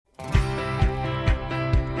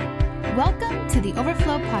Welcome to the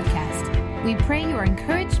Overflow Podcast. We pray you are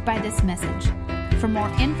encouraged by this message. For more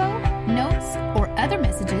info, notes, or other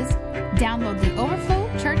messages, download the Overflow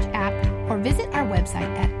Church app or visit our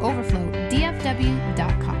website at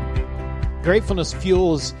overflowdfw.com. Gratefulness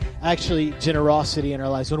fuels actually generosity in our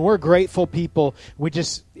lives. When we're grateful people,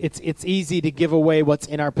 it's easy to give away what's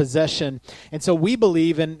in our possession. And so we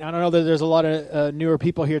believe, and I don't know that there's a lot of newer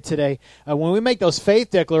people here today, when we make those faith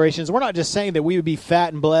declarations, we're not just saying that we would be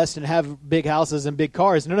fat and blessed and have big houses and big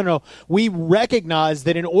cars. No. We recognize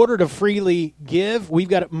that in order to freely give,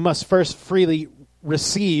 must first freely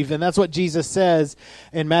receive. And that's what Jesus says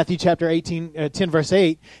in Matthew chapter 10 verse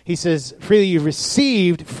 8. He says, freely you've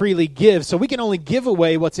received, freely give. So we can only give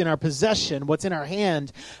away what's in our possession, what's in our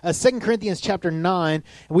hand. 2 Corinthians chapter 9, and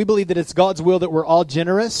we believe that it's God's will that we're all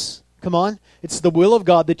generous. Come on. It's the will of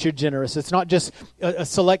God that you're generous. It's not just a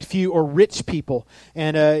select few or rich people.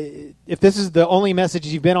 And if this is the only message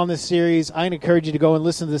you've been on this series, I encourage you to go and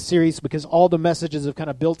listen to this series because all the messages have kind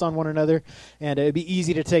of built on one another. And it'd be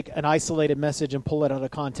easy to take an isolated message and pull it out of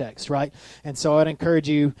context, right? And so I'd encourage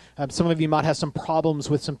you, some of you might have some problems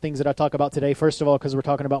with some things that I talk about today. First of all, because we're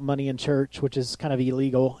talking about money in church, which is kind of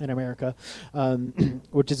illegal in America,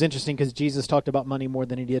 which is interesting because Jesus talked about money more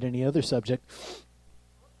than he did any other subject.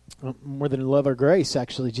 More than love or grace,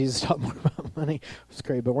 actually. Jesus talked more about money. It's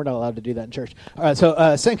great, but we're not allowed to do that in church. All right,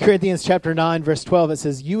 so 2 Corinthians chapter 9, verse 12, it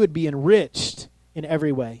says, you would be enriched in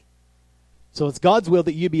every way. So it's God's will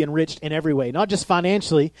that you be enriched in every way, not just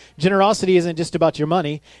financially. Generosity isn't just about your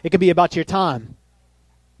money. It could be about your time.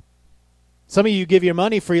 Some of you give your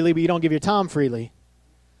money freely, but you don't give your time freely.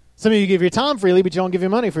 Some of you give your time freely, but you don't give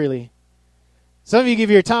your money freely. Some of you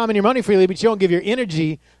give your time and your money freely, but you don't give your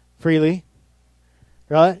energy freely.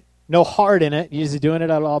 Right? No heart in it. You're just doing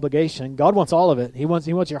it out of obligation. God wants all of it. He wants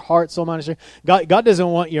your heart, soul, mind, and strength. God doesn't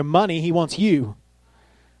want your money. He wants you.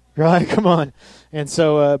 Right? Come on. And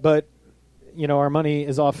so, but, our money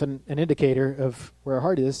is often an indicator of where our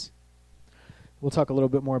heart is. We'll talk a little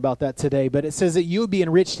bit more about that today. But it says that you will be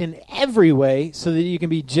enriched in every way so that you can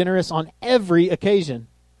be generous on every occasion.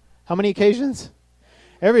 How many occasions?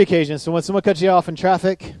 Every occasion. So when someone cuts you off in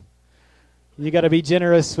traffic, you got to be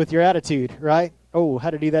generous with your attitude, right? Oh, had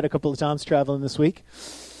to do that a couple of times traveling this week.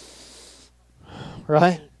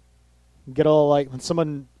 Right? Get all like when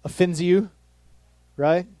someone offends you,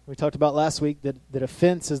 right? We talked about last week that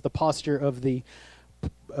offense is the posture of the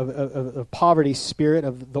of poverty spirit,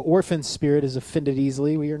 of the orphan spirit is offended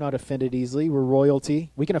easily. We are not offended easily. We're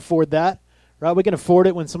royalty. We can afford that, right? We can afford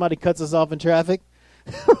it when somebody cuts us off in traffic.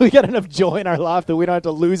 We got enough joy in our life that we don't have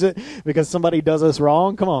to lose it because somebody does us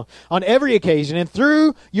wrong. Come on every occasion. And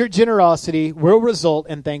through your generosity will result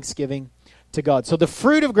in thanksgiving to God. So the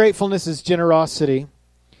fruit of gratefulness is generosity.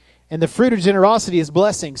 And the fruit of generosity is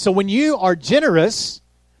blessing. So when you are generous,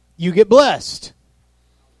 you get blessed.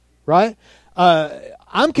 Right?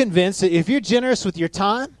 I'm convinced that if you're generous with your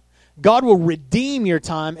time, God will redeem your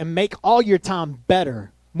time and make all your time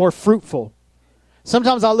better, more fruitful.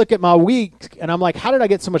 Sometimes I look at my week and I'm like, how did I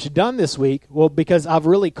get so much done this week? Well, because I've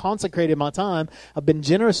really consecrated my time. I've been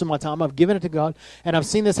generous with my time. I've given it to God. And I've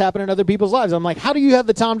seen this happen in other people's lives. I'm like, how do you have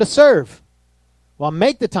the time to serve? Well, I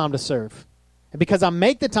make the time to serve. And because I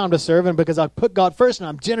make the time to serve and because I put God first and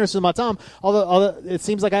I'm generous with my time, although it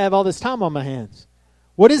seems like I have all this time on my hands.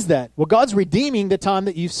 What is that? Well, God's redeeming the time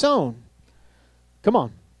that you've sown. Come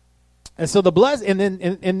on. And so the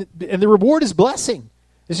the reward is blessing.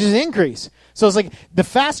 It's just an increase. So it's like the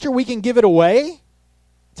faster we can give it away,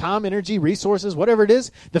 time, energy, resources, whatever it is,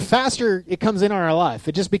 the faster it comes in on our life.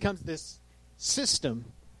 It just becomes this system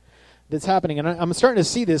that's happening. And I'm starting to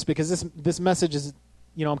see this because this message is,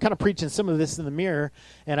 I'm kind of preaching some of this in the mirror,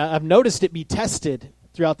 and I've noticed it be tested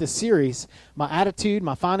throughout this series. My attitude,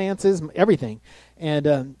 my finances, everything.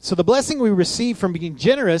 And so the blessing we receive from being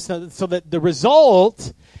generous, so that the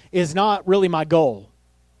result is not really my goal.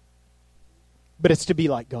 But it's to be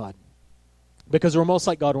like God. Because we're most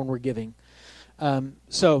like God when we're giving.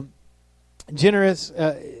 So generous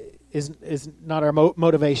is not our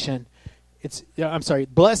motivation.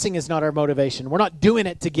 Blessing is not our motivation. We're not doing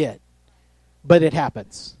it to get. But it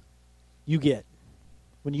happens. You get.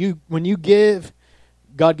 When you give,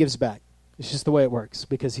 God gives back. It's just the way it works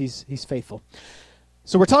because he's faithful.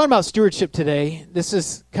 So we're talking about stewardship today. This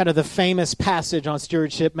is kind of the famous passage on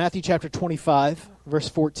stewardship. Matthew chapter 25, verse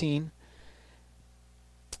 14.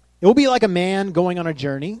 It will be like a man going on a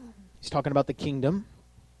journey. He's talking about the kingdom.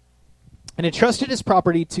 And entrusted his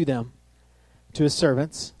property to them, to his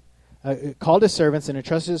servants. Called his servants and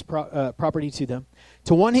entrusted his property to them.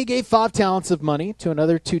 To one he gave 5 talents of money, to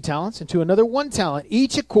another 2 talents, and to another 1 talent,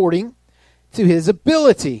 each according to his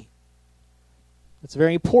ability. It's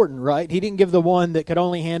very important, right? He didn't give the one that could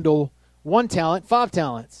only handle 1 talent 5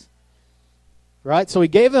 talents. Right? So he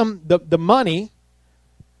gave them the money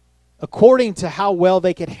according to how well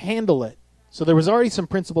they could handle it. So there was already some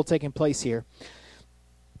principle taking place here.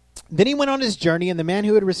 Then he went on his journey, and the man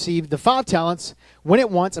who had received the 5 talents went at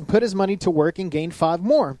once and put his money to work and gained 5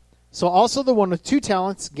 more. So also the one with 2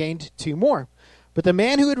 talents gained 2 more. But the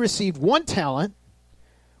man who had received 1 talent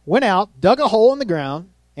went out, dug a hole in the ground,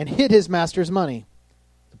 and hid his master's money.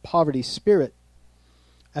 The poverty spirit.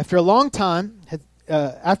 After a long time,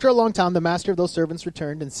 the master of those servants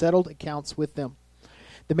returned and settled accounts with them.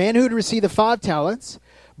 The man who had received the 5 talents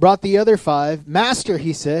brought the other 5. Master,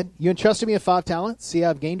 he said, you entrusted me with 5 talents. See,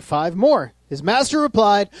 I've gained 5 more. His master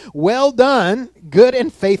replied, well done, good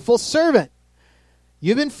and faithful servant.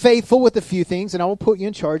 You've been faithful with a few things, and I will put you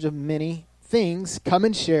in charge of many things. Come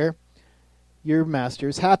and share your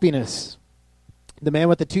master's happiness. The man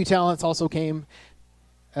with the 2 talents also came.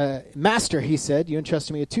 Master, he said, you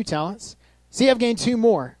entrusted me with 2 talents. See, I've gained 2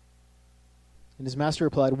 more. And his master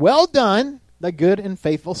replied, well done, thy good and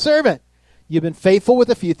faithful servant. You've been faithful with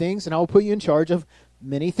a few things, and I will put you in charge of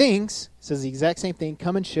many things. It says the exact same thing.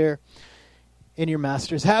 Come and share in your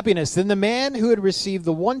master's happiness. Then the man who had received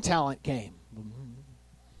the 1 talent came.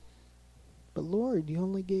 But Lord, you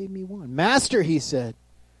only gave me 1. Master, he said,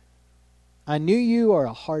 I knew you are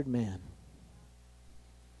a hard man,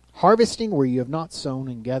 harvesting where you have not sown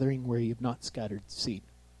and gathering where you have not scattered seed.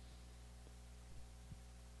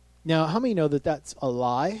 Now, how many know that that's a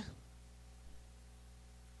lie?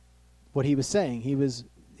 What he was saying,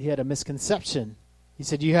 he had a misconception. He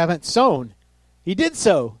said, you haven't sown. He did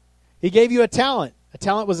sow. He gave you a talent. A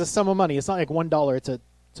talent was a sum of money. It's not like $1. It's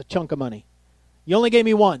a chunk of money. You only gave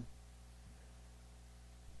me 1.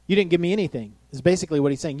 You didn't give me anything. Is basically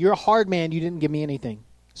what he's saying. You're a hard man. You didn't give me anything.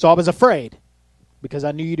 So I was afraid because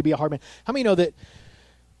I knew you to be a hard man. How many know that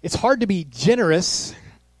it's hard to be generous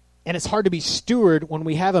and it's hard to be steward when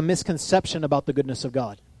we have a misconception about the goodness of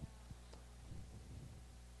God?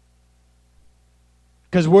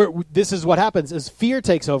 Because this is what happens is fear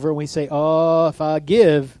takes over and we say, oh, if I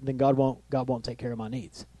give, then God won't take care of my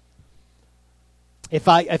needs. If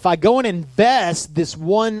I go and invest this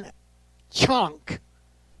 1 chunk,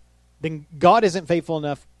 then God isn't faithful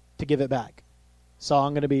enough to give it back. So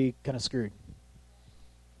I'm going to be kind of screwed.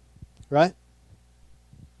 Right?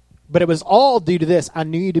 But it was all due to this. I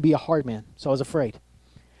knew you to be a hard man, so I was afraid.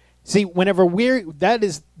 See, whenever that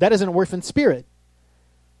is an orphan spirit,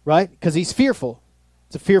 right? Because he's fearful.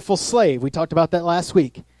 It's a fearful slave. We talked about that last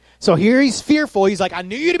week. So here he's fearful. He's like, I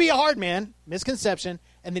knew you to be a hard man, misconception,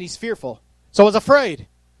 and then he's fearful. So I was afraid.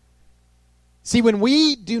 See, when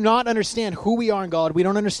we do not understand who we are in God, we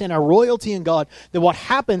don't understand our royalty in God, then what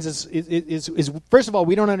happens is first of all,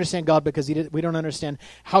 we don't understand God because we don't understand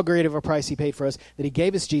how great of a price he paid for us, that he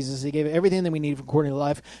gave us Jesus, he gave everything that we need according to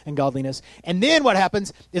life and godliness. And then what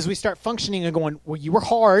happens is we start functioning and going, well, you were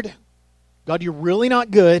hard. God, you're really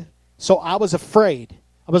not good. So I was afraid.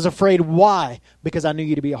 I was afraid. Why? Because I knew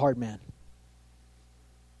you to be a hard man.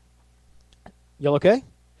 Y'all okay?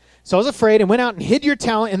 So I was afraid and went out and hid your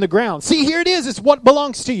talent in the ground. See, here it is. It's what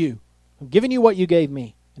belongs to you. I'm giving you what you gave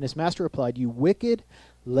me. And his master replied, you wicked,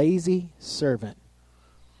 lazy servant.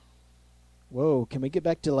 Whoa, can we get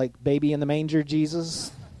back to like baby in the manger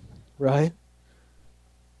Jesus? Right?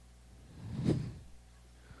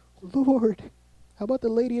 Lord, how about the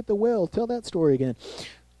lady at the well? Tell that story again.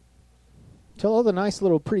 Tell all the nice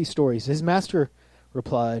little pretty stories. His master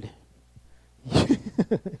replied,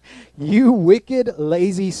 you wicked,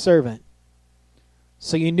 lazy servant.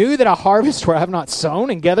 So you knew that I harvest where I have not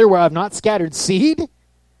sown and gather where I have not scattered seed?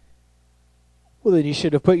 Well, then you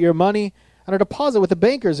should have put your money on a deposit with the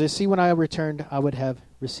bankers. You see, when I returned, I would have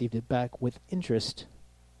received it back with interest.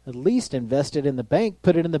 At least invest it in the bank,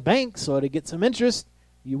 put it in the bank so to get some interest.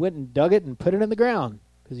 You went and dug it and put it in the ground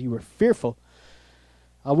because you were fearful.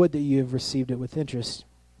 I would that you have received it with interest.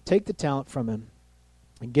 Take the talent from him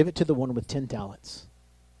and give it to the one with 10 talents.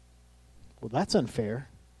 Well, that's unfair.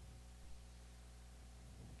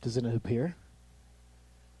 Doesn't it appear?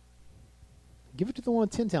 Give it to the one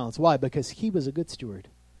with 10 talents. Why? Because he was a good steward.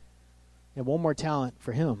 And 1 more talent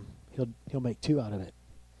for him, he'll make 2 out of it.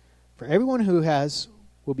 For everyone who has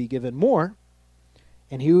will be given more,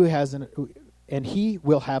 and he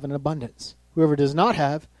will have an abundance. Whoever does not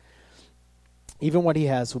have, even what he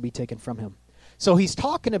has will be taken from him. So he's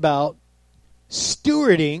talking about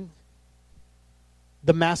stewarding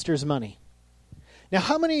the master's money. Now,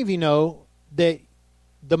 how many of you know that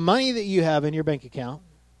the money that you have in your bank account,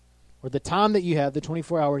 or the time that you have, the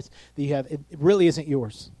 24 hours that you have, it really isn't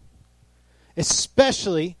yours?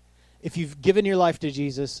 Especially if you've given your life to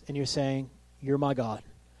Jesus and you're saying, you're my God,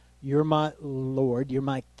 you're my Lord, you're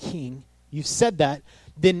my King, you've said that,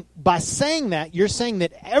 then by saying that, you're saying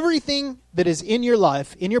that everything that is in your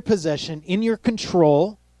life, in your possession, in your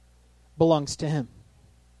control, belongs to Him.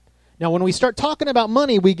 Now, when we start talking about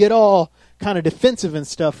money, we get all kind of defensive and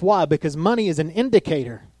stuff. Why? Because money is an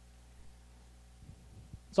indicator.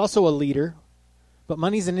 It's also a leader, but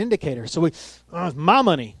money's an indicator. So it's my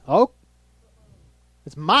money. Oh,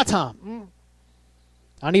 it's my time.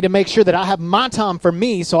 I need to make sure that I have my time for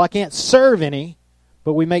me, so I can't serve any.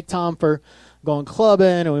 But we make time for going clubbing,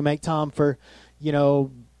 and we make time for,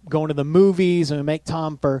 going to the movies, and we make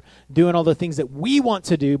time for doing all the things that we want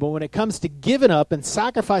to do. But when it comes to giving up and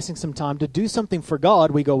sacrificing some time to do something for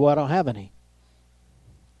God, we go, well, I don't have any.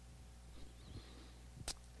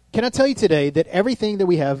 Can I tell you today that everything that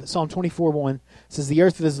we have, Psalm 24:1 says, the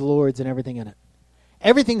earth is the Lord's and everything in it.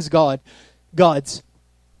 Everything's God's.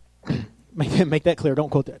 Make that clear. Don't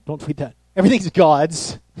quote that. Don't tweet that. Everything's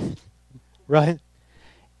God's, right?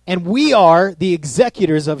 And we are the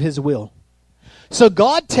executors of His will. So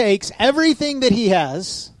God takes everything that He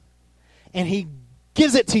has and He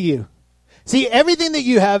gives it to you. See, everything that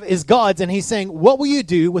you have is God's, and He's saying, what will you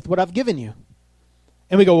do with what I've given you?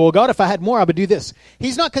 And we go, well, God, if I had more, I would do this.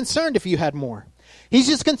 He's not concerned if you had more. He's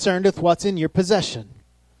just concerned with what's in your possession.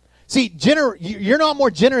 See, you're not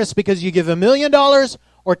more generous because you give $1 million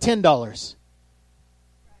or $10.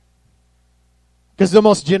 Because the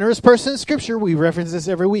most generous person in Scripture, we reference this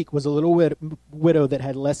every week, was a little widow that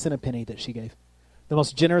had less than a penny that she gave. The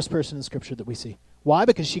most generous person in Scripture that we see. Why?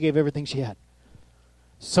 Because she gave everything she had.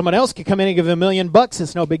 Someone else could come in and give $1 million.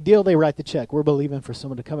 It's no big deal. They write the check. We're believing for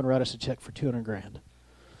someone to come and write us a check for $200,000.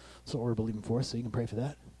 That's what we're believing for, so you can pray for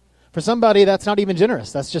that. For somebody, that's not even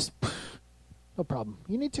generous. That's just no problem.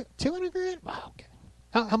 You need $200,000? Wow, okay.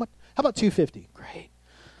 How much? How about $250,000? Great.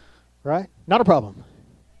 Right? Not a problem.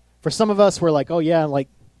 For some of us, we're like, oh yeah,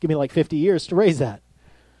 give me 50 years to raise that.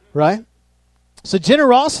 Right? So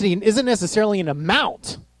generosity isn't necessarily an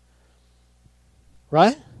amount.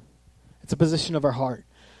 Right? It's a position of our heart.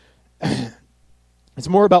 It's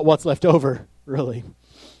more about what's left over, really.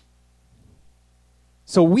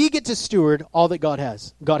 So we get to steward all that God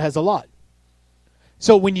has. God has a lot.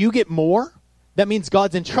 So when you get more, that means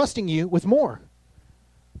God's entrusting you with more.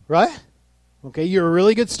 Right? Okay, you're a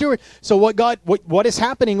really good steward. So what is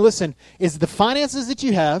happening, listen, is the finances that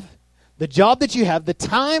you have, the job that you have, the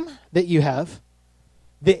time that you have,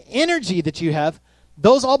 the energy that you have,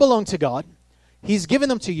 those all belong to God. He's given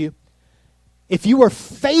them to you. If you are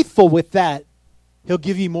faithful with that, He'll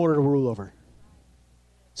give you more to rule over.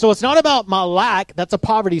 So it's not about my lack. That's a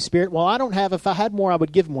poverty spirit. Well, I don't have. If I had more, I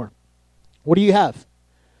would give more. What do you have?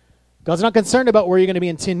 God's not concerned about where you're going to be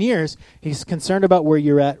in 10 years. He's concerned about where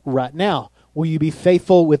you're at right now. Will you be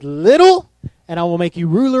faithful with little, and I will make you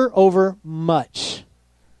ruler over much.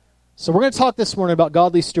 So we're going to talk this morning about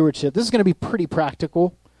godly stewardship. This is going to be pretty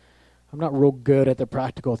practical. I'm not real good at the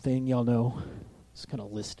practical thing, y'all know. Just kind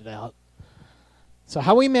of list it out. So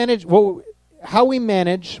how we manage what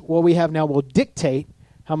we have now will dictate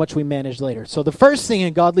how much we manage later. So the first thing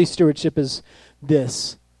in godly stewardship is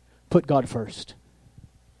this: put God first.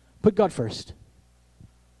 Put God first.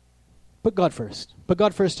 Put God first. Put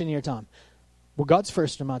God first in your time. Well, God's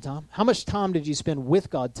first in my time. How much time did you spend with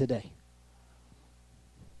God today?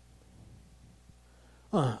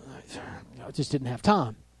 I just didn't have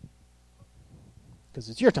time. Because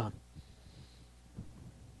it's your time.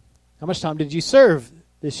 How much time did you serve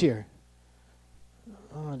this year?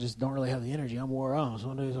 I just don't really have the energy. I'm wore out.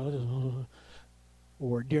 Some days I just...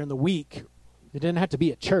 Or during the week. It didn't have to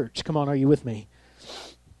be at church. Come on, are you with me?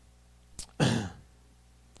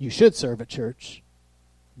 You should serve at church.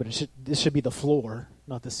 But this should be the floor,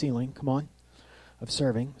 not the ceiling. Come on. Of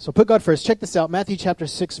serving. So put God first. Check this out. Matthew chapter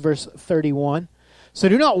 6, verse 31. So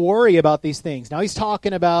do not worry about these things. Now he's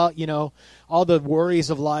talking about, all the worries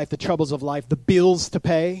of life, the troubles of life, the bills to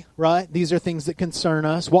pay, right? These are things that concern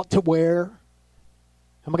us. What to wear.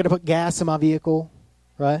 Am I going to put gas in my vehicle,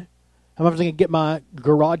 right? Am I going to get my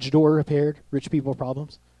garage door repaired? Rich people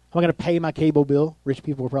problems. Am I going to pay my cable bill? Rich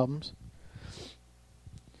people problems.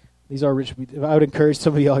 These are rich people. I would encourage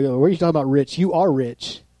some of y'all, what are you talking about rich? You are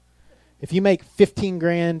rich. If you make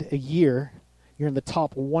 $15,000 a year, you're in the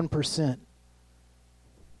top 1%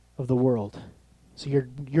 of the world. So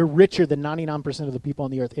you're richer than 99% of the people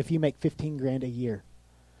on the earth if you make $15,000 a year.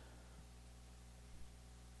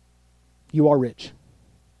 You are rich.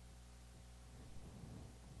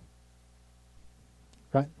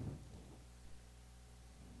 Right?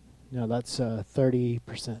 No, that's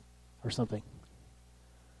 30% or something.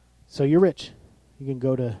 So you're rich. You can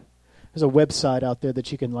go to, there's a website out there that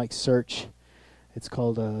you can search. It's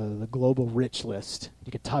called the Global Rich List.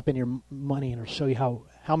 You could type in your money and it'll show you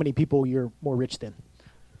how many people you're more rich than.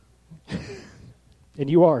 And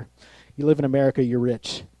you are. You live in America, you're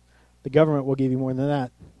rich. The government will give you more than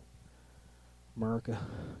that. America.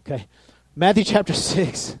 Okay. Matthew chapter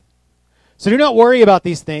 6. So do not worry about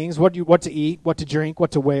these things, what to eat, what to drink,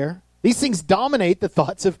 what to wear. These things dominate the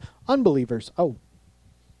thoughts of unbelievers. Oh.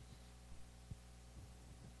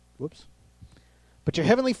 Whoops. But your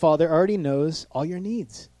heavenly Father already knows all your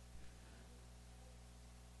needs.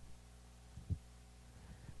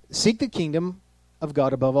 Seek the kingdom of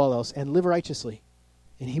God above all else and live righteously,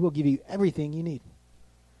 and he will give you everything you need.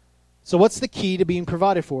 So what's the key to being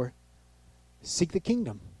provided for? Seek the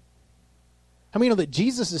kingdom. How many know that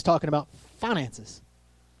Jesus is talking about finances?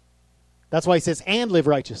 That's why he says, and live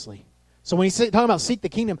righteously. So when he's talking about seek the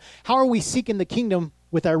kingdom, how are we seeking the kingdom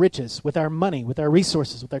with our riches, with our money, with our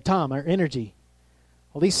resources, with our time, our energy?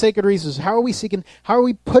 All these sacred resources, how are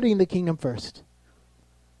we putting the kingdom first?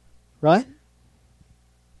 Right?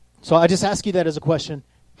 So I just ask you that as a question,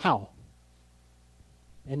 how?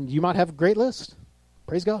 And you might have a great list.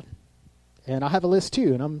 Praise God. And I have a list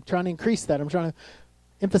too, and I'm trying to increase that. I'm trying to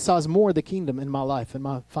emphasize more the kingdom in my life and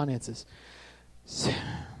my finances.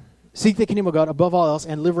 Seek the kingdom of God above all else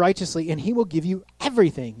and live righteously, and he will give you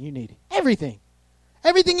everything you need. Everything.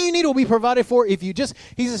 Everything you need will be provided for if you just,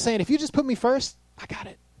 he's just saying, if you just put me first, I got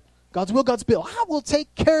it. God's will, God's bill. I will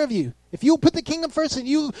take care of you. If you'll put the kingdom first and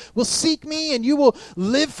you will seek me and you will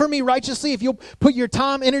live for me righteously, if you'll put your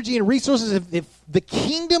time, energy, and resources, if the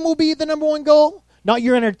kingdom will be the number one goal, not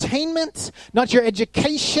your entertainment, not your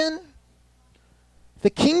education,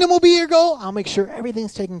 the kingdom will be your goal, I'll make sure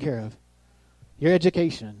everything's taken care of. Your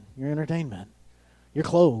education, your entertainment, your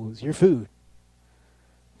clothes, your food.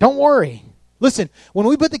 Don't worry. Listen, when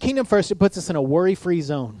we put the kingdom first, it puts us in a worry-free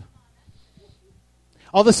zone.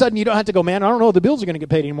 All of a sudden, you don't have to go, man, I don't know if the bills are going to get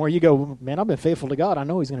paid anymore. You go, man, I've been faithful to God. I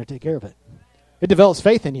know he's going to take care of it. It develops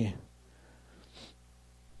faith in you.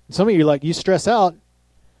 Some of you, you stress out.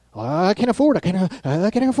 Oh, I can't afford it. I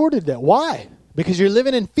can't afford it. Why? Because you're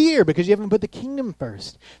living in fear, because you haven't put the kingdom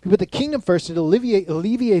first. If you put the kingdom first, it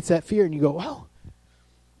alleviates that fear, and you go, well,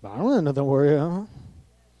 I don't have nothing to worry about.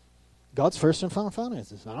 God's first in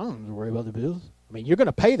finances. I don't have to worry about the bills. I mean, you're going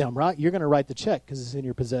to pay them, right? You're going to write the check because it's in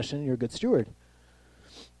your possession and you're a good steward.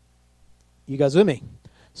 You guys with me?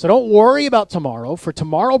 So don't worry about tomorrow, for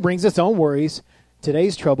tomorrow brings its own worries.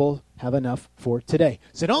 Today's trouble, have enough for today.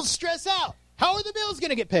 So don't stress out. How are the bills going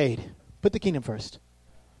to get paid? Put the kingdom first.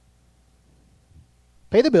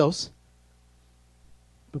 Pay the bills,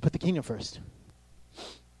 but put the kingdom first.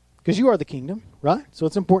 Because you are the kingdom, right? So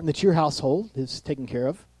it's important that your household is taken care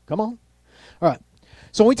of. Come on. All right.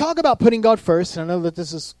 So when we talk about putting God first, and I know that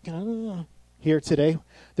this is here today,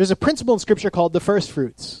 there's a principle in Scripture called the first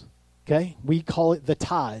fruits. Okay? We call it the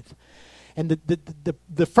tithe. And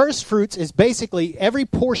the first fruits is basically every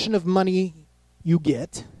portion of money you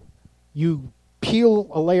get, you peel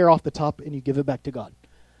a layer off the top and you give it back to God.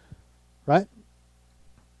 Right?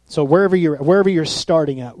 So wherever you're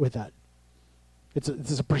starting at with that, it's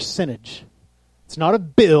a percentage. It's not a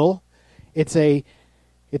bill. It's a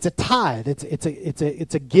tithe.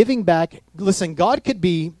 It's a giving back. Listen, God could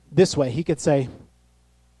be this way. He could say,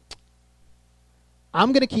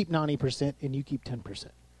 I'm going to keep 90% and you keep 10%.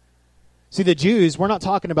 See, the Jews, we're not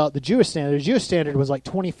talking about the Jewish standard. The Jewish standard was like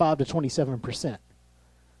 25 to 27%.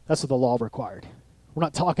 That's what the law required. We're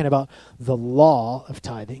not talking about the law of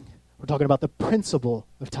tithing. We're talking about the principle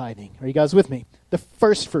of tithing. Are you guys with me? The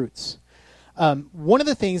first fruits. One of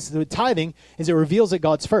the things with tithing is it reveals that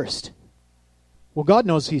God's first. Well, God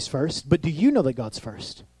knows he's first, but do you know that God's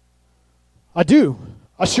first? I do.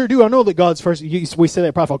 I sure do. I know that God's first. We say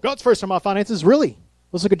that profile. God's first in my finances. Really?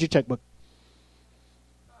 Let's look at your checkbook.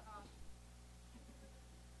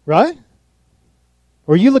 Right?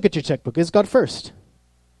 Or you look at your checkbook. Is God first?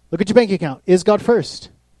 Look at your bank account. Is God first?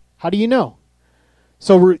 How do you know?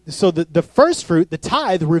 So the first fruit, the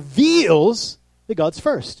tithe, reveals that God's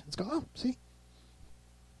first. Let's go, oh, see?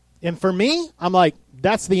 And for me, I'm like,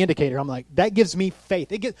 that's the indicator. I'm like, that gives me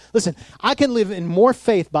faith. Listen, I can live in more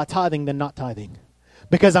faith by tithing than not tithing.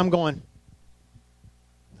 Because I'm going,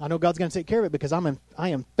 I know God's going to take care of it because I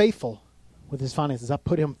am faithful with his finances. I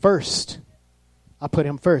put him first.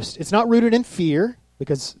 It's not rooted in fear,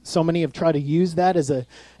 because so many have tried to use that as a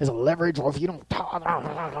leverage. Well, if you don't tithe,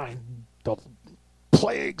 the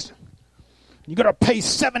plagues. You got to pay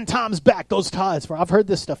 7 times back those tithes. I've heard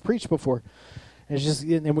this stuff preached before. And it's just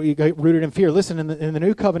we get rooted in fear. Listen, in the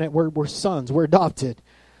new covenant, we're sons. We're adopted.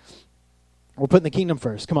 We're putting the kingdom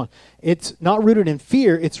first. Come on. It's not rooted in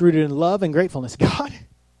fear. It's rooted in love and gratefulness. God,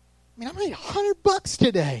 I made $100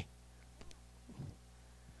 today.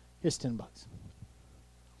 Here's $10.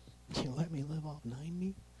 You let me live off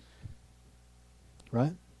 90?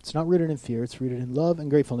 Right? It's not rooted in fear. It's rooted in love and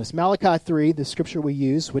gratefulness. Malachi 3, the scripture we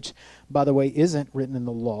use, which, by the way, isn't written in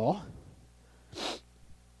the law.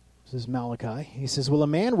 This is Malachi. He says, will a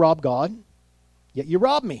man rob God? Yet you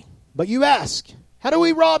rob me. But you ask, how do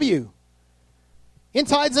we rob you? In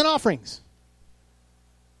tithes and offerings.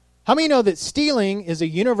 How many know that stealing is a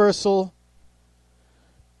universal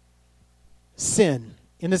sin?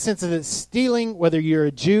 In the sense that stealing, whether you're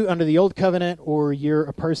a Jew under the Old Covenant or you're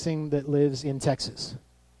a person that lives in Texas.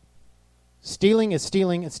 Stealing is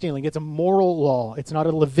stealing and stealing. It's a moral law. It's not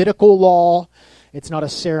a Levitical law. It's not a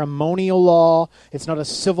ceremonial law. It's not a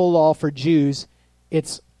civil law for Jews.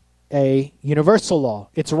 It's a universal law.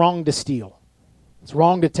 It's wrong to steal. It's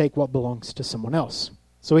wrong to take what belongs to someone else.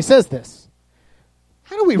 So he says this.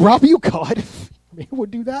 How do we rob you, God? We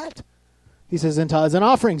would do that. He says, in tithes and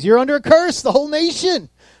offerings, you're under a curse, the whole nation,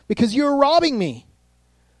 because you're robbing me.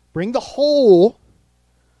 Bring the whole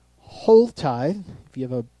tithe. If you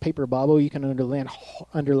have a paper Bible, you can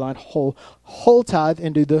underline whole tithe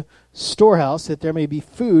into the storehouse, that there may be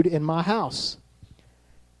food in my house.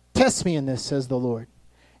 Test me in this, says the Lord.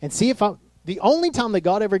 And see if the only time that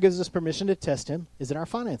God ever gives us permission to test him is in our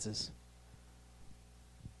finances.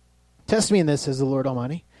 Test me in this, says the Lord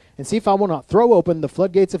Almighty, and see if I will not throw open the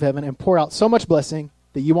floodgates of heaven and pour out so much blessing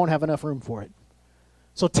that you won't have enough room for it.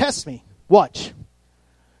 So test me. Watch.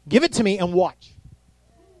 Give it to me and watch.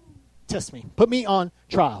 Test me. Put me on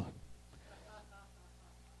trial.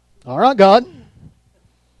 All right, God.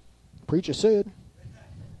 Preacher said.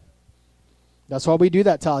 That's why we do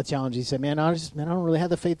that tithe challenge. He said, man, I don't really have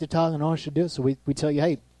the faith to tithe, and I should do it. So we tell you,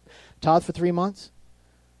 hey, tithe for 3 months.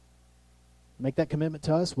 Make that commitment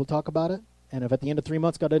to us. We'll talk about it. And if at the end of 3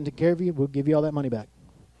 months God doesn't take care of you, we'll give you all that money back.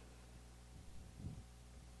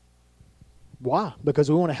 Why? Because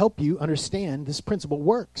we want to help you understand this principle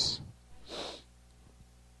works.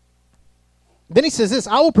 Then he says this,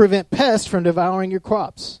 I will prevent pests from devouring your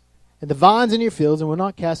crops, and the vines in your fields, and will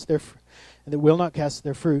not cast their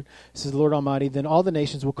fruit, says the Lord Almighty. Then all the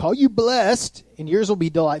nations will call you blessed, and yours will be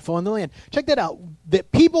delightful in the land. Check that out.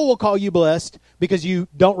 That people will call you blessed because you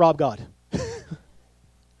don't rob God.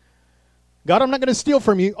 God, I'm not going to steal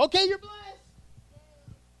from you. Okay, you're blessed.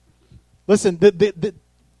 Listen,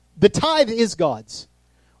 the tithe is God's.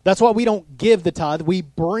 That's why we don't give the tithe. We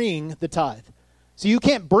bring the tithe. So you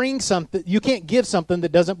can't give something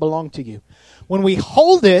that doesn't belong to you. When we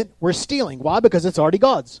hold it, we're stealing. Why? Because it's already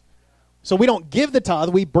God's. So we don't give the tithe,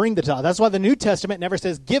 we bring the tithe. That's why the New Testament never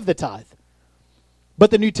says give the tithe. But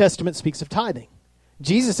the New Testament speaks of tithing.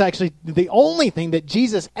 The only thing that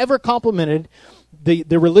Jesus ever complimented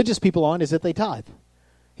the religious people on is that they tithe.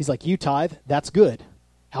 He's like, you tithe, that's good.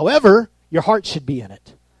 However, your heart should be in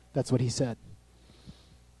it. That's what he said.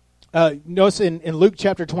 Notice in Luke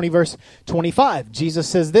chapter 20, verse 25, Jesus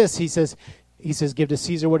says this. He says, give to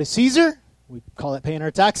Caesar what is Caesar. We call it paying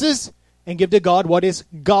our taxes. And give to God what is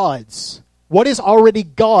God's. What is already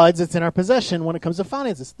God's that's in our possession when it comes to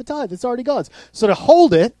finances? The tithe, it's already God's. So to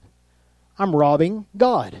hold it, I'm robbing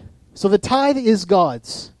God. So the tithe is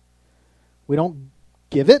God's. We don't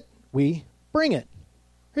give it, we bring it.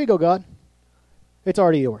 Here you go, God. It's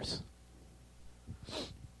already yours.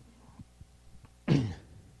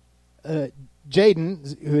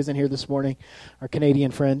 Jaden, who is in here this morning, our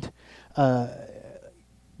Canadian friend,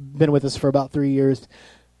 been with us for about 3 years.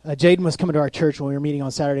 Jaden was coming to our church when we were meeting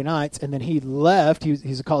on Saturday nights, and then he left.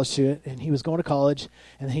 He's a college student, and he was going to college,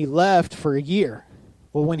 and then he left for a year.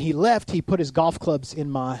 Well, when he left, he put his golf clubs in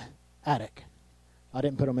my attic. I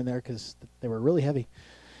didn't put them in there because they were really heavy.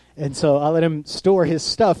 And so I let him store his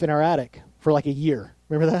stuff in our attic for like a year.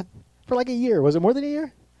 Remember that? For like a year. Was it more than a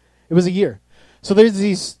year? It was a year. So there's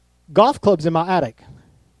these golf clubs in my attic.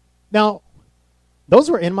 Now, those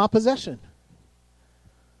were in my possession.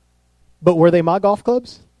 But were they my golf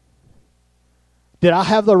clubs? Did I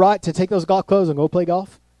have the right to take those golf clubs and go play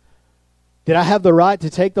golf? Did I have the right to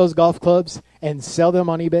take those golf clubs and sell them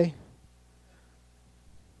on eBay?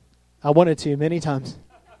 I wanted to many times.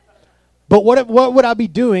 But what would I be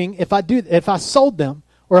doing if I sold them,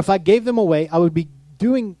 or if I gave them away? I would be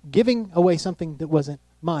giving away something that wasn't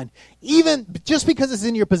mine. Even just because it's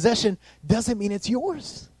in your possession doesn't mean it's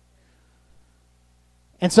yours.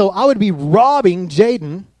 And so I would be robbing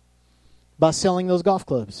Jaden by selling those golf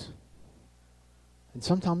clubs. And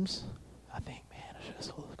sometimes I think, man, I should have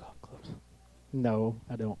sold those golf clubs. No,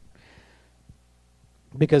 I don't.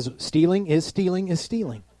 Because stealing is stealing is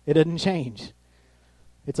stealing. It doesn't change.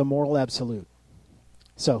 It's a moral absolute.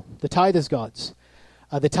 So, the tithe is God's.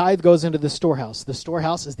 The tithe goes into the storehouse. The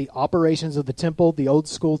storehouse is the operations of the temple. The old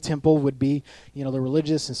school temple would be, the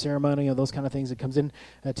religious and ceremonial, those kind of things. It comes in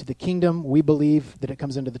to the kingdom. We believe that it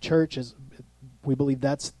comes into the church. We believe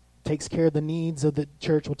that's takes care of the needs of the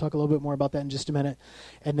church. We'll talk a little bit more about that in just a minute.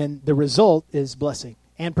 And then the result is blessing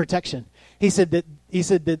and protection. He said that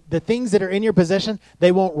the things that are in your possession,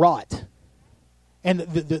 they won't rot. And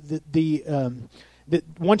the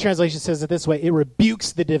one translation says it this way: it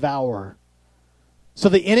rebukes the devourer. So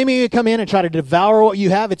the enemy would come in and try to devour what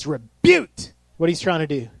you have. It's rebuked what he's trying to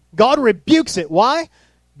do. God rebukes it. Why?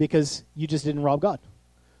 Because you just didn't rob God.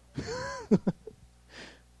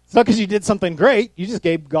 It's not because you did something great. You just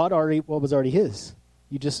gave God what was already his.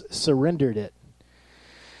 You just surrendered it.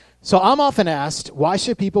 So I'm often asked, why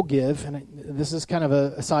should people give? And this is kind of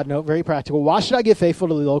a side note, very practical. Why should I give faithful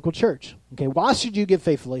to the local church? Okay, why should you give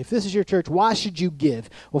faithfully? If this is your church, why should you give?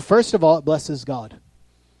 Well, first of all, it blesses God.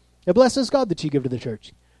 It blesses God that you give to the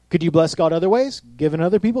church. Could you bless God other ways? Giving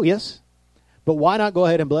other people? Yes. But why not go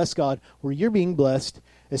ahead and bless God where you're being blessed,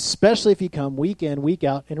 especially if you come week in, week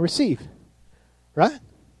out, and receive? Right?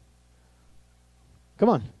 Come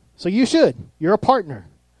on. So you should. You're a partner.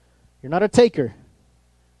 You're not a taker.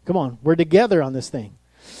 Come on. We're together on this thing.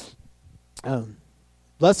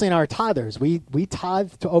 Blessing our tithers. We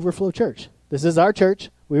tithe to Overflow Church. This is our church.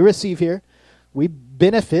 We receive here. We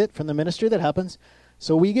benefit from the ministry that happens.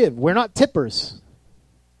 So we give. We're not tippers.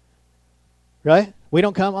 Right? We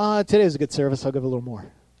don't come, today was a good service, I'll give a little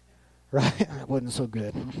more. Right? It wasn't so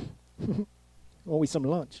good. Want some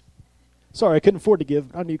lunch. Sorry, I couldn't afford to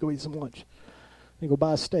give. I need to go eat some lunch. I need to go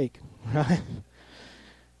buy a steak. Right?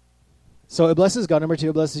 So it blesses God. Number two,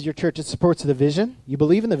 it blesses your church. It supports the vision. You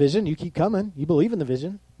believe in the vision. You keep coming. You believe in the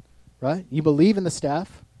vision. Right? You believe in the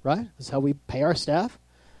staff. Right? That's how we pay our staff.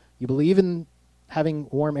 You believe in having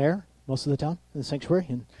warm air most of the time in the sanctuary,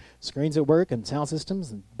 and screens at work, and sound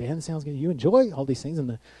systems, and band sounds good. You enjoy all these things, and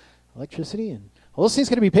the electricity, and all those things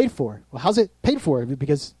going to be paid for. Well, how's it paid for?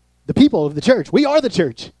 Because the people of the church, we are the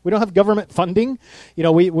church. We don't have government funding.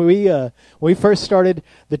 When we first started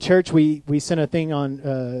the church, we sent a thing on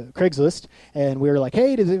Craigslist, and we were like,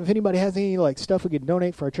 hey, if anybody has any stuff we could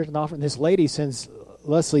donate for our church and offer, and this lady sends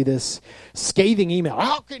Leslie this scathing email.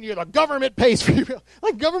 How can the government pays for you?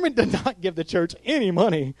 Government did not give the church any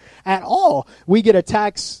money at all. We get a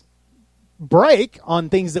tax break on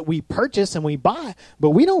things that we purchase and we buy,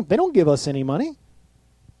 but they don't give us any money.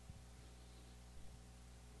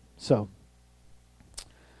 So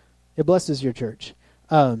it blesses your church.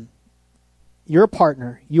 You're a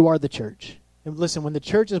partner. You are the church. And listen, when the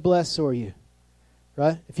church is blessed, so are you.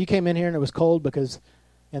 Right? If you came in here and it was cold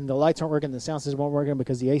and the lights weren't working, the sound system weren't working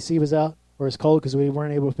because the AC was out, or it's cold because we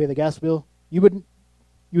weren't able to pay the gas bill, you would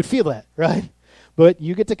feel that, right? But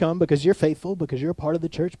you get to come because you're faithful, because you're a part of the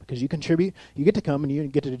church, because you contribute. You get to come and you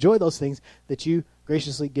get to enjoy those things that you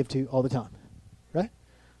graciously give to all the time, right?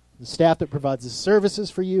 The staff that provides the services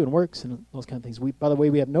for you and works and those kind of things. By the way,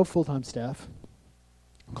 we have no full-time staff,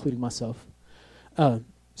 including myself.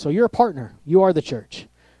 So you're a partner. You are the church.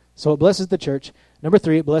 So it blesses the church. Number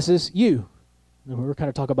three, it blesses you. We're kind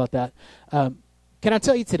of talking about that. Can I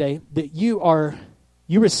tell you today that you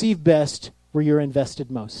receive best where you're invested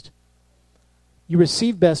most? You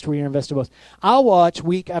receive best where you're invested most. I'll watch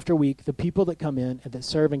week after week the people that come in and that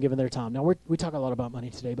serve and give in their time. Now, we talk a lot about money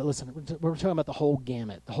today, but listen, we're talking about the whole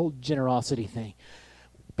gamut, the whole generosity thing.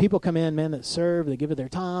 People come in, man, that serve, they give it their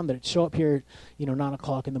time, that show up here, 9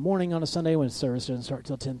 o'clock in the morning on a Sunday when service doesn't start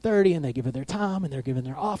till 10:30, and they give it their time, and they're giving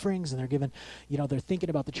their offerings, and they're giving, they're thinking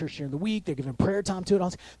about the church during the week, they're giving prayer time to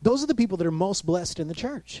it. Those are the people that are most blessed in the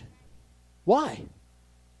church. Why?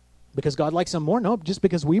 Because God likes them more? No, just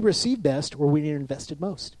because we receive best where we are invested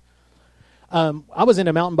most. I was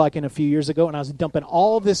into mountain biking a few years ago, and I was dumping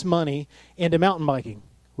all this money into mountain biking,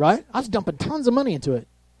 right? I was dumping tons of money into it.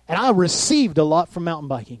 And I received a lot from mountain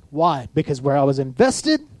biking. Why? Because where I was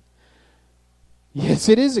invested, yes,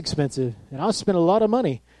 it is expensive. And I spent a lot of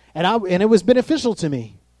money. And it was beneficial to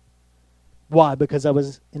me. Why? Because I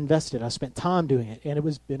was invested. I spent time doing it. And it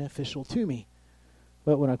was beneficial to me.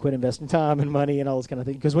 But when I quit investing time and money and all this kind of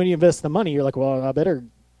thing, because when you invest the money, you're like, well, I better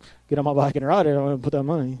get on my bike and ride it. I don't want to put that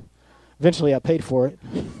money. Eventually, I paid for it.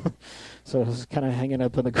 So I was kind of hanging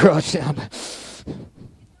up in the garage down.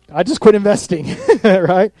 I just quit investing,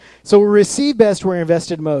 right? So we receive best where we're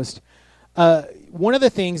invested most. One of the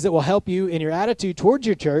things that will help you in your attitude towards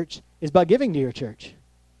your church is by giving to your church.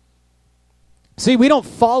 See, we don't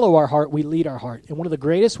follow our heart, we lead our heart. And one of the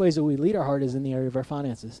greatest ways that we lead our heart is in the area of our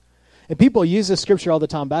finances. And people use this scripture all the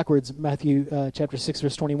time backwards. Matthew chapter 6,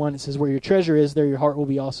 verse 21, it says, where your treasure is, there your heart will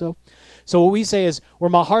be also. So what we say is, where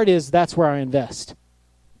my heart is, that's where I invest.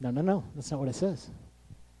 No, that's not what it says.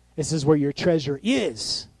 It says where your treasure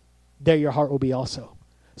is, there your heart will be also.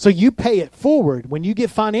 So you pay it forward. When you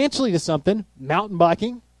give financially to something, mountain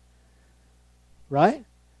biking, right?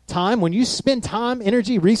 Time, when you spend time,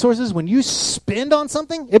 energy, resources, when you spend on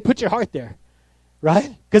something, it puts your heart there,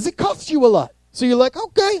 right? Because it costs you a lot. So you're like,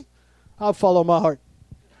 okay, I'll follow my heart.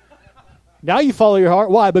 Now you follow your heart.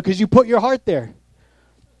 Why? Because you put your heart there.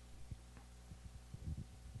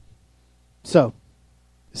 So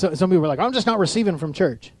some people were like, I'm just not receiving from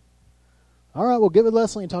church. All right, well, get with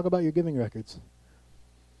Leslie and talk about your giving records.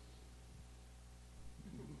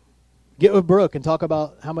 Get with Brooke and talk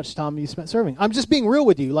about how much time you spent serving. I'm just being real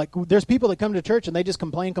with you. Like, there's people that come to church and they just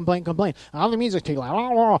complain. All the music team, like,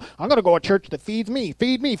 I'm going to go to church that feeds me,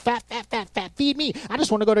 fat, feed me. I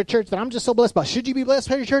just want to go to a church that I'm just so blessed by. Should you be blessed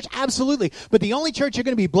by your church? Absolutely. But the only church you're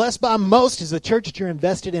going to be blessed by most is the church that you're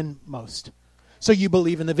invested in most. So you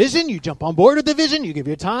believe in the vision, you jump on board with the vision, you give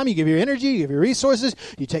your time, you give your energy, you give your resources,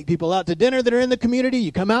 you take people out to dinner that are in the community,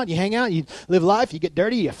 you come out, you hang out, you live life, you get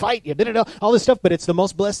dirty, you fight, you did all this stuff, but it's the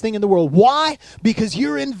most blessed thing in the world. Why? Because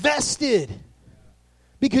you're invested.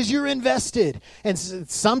 Because you're invested. And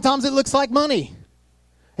sometimes it looks like money.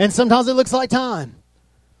 And sometimes it looks like time.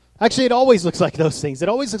 Actually, it always looks like those things. It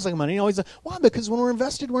always looks like money. Why? Because when we're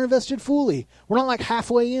invested fully. We're not like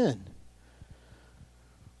halfway in.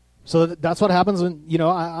 So that's what happens when,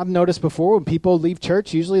 I've noticed before when people leave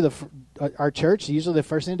church, usually our church, the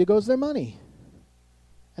first thing to go is their money.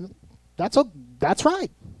 And that's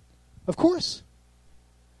right. Of course.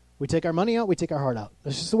 We take our money out, we take our heart out.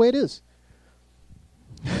 That's just the way it is.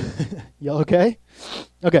 Y'all okay?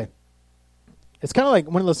 Okay. It's kind of like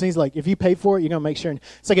one of those things, like if you pay for it, you're going to make sure.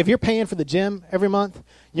 It's like if you're paying for the gym every month,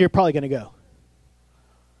 you're probably going to go.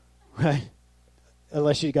 Right?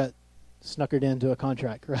 Unless you got snuckered into a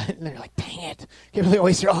contract, right? And they're like, dang it, can't really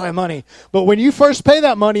waste all my money. But when you first pay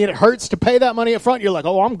that money and it hurts to pay that money up front, you're like,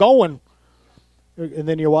 oh, I'm going. And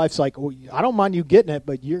then your wife's like, well, I don't mind you getting it,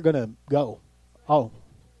 but you're going to go. Oh,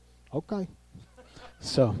 okay.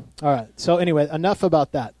 So, all right. So anyway, enough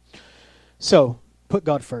about that. So put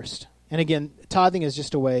God first. And again, tithing is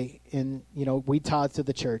just a way we tithe to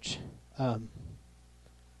the church.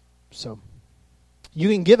 So you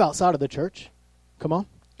can give outside of the church. Come on.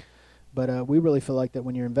 But we really feel like that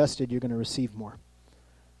when you're invested, you're going to receive more.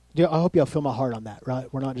 I hope y'all feel my heart on that,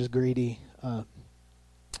 right? We're not just greedy. All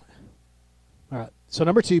right. So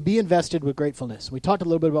number 2, be invested with gratefulness. We talked a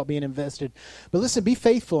little bit about being invested. But listen, be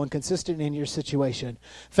faithful and consistent in your situation.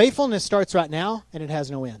 Faithfulness starts right now, and it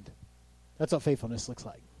has no end. That's what faithfulness looks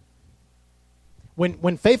like.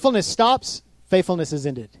 When faithfulness stops, faithfulness is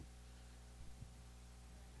ended.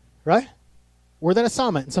 Right? Or that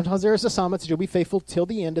assignment. And sometimes there's assignments that you'll be faithful till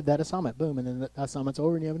the end of that assignment. Boom. And then that assignment's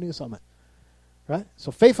over and you have a new assignment. Right?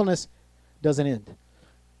 So faithfulness doesn't end.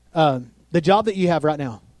 The job that you have right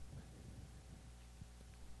now.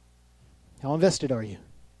 How invested are you?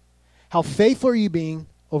 How faithful are you being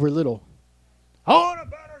over little? I want a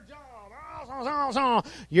better job.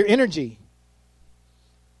 Your energy.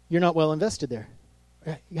 You're not well invested there.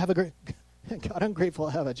 You have a great... God, I'm grateful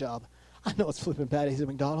I have a job. I know it's flipping patties at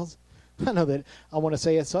McDonald's. I know that I want to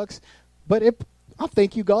say it sucks, but I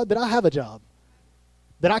thank you, God, that I have a job,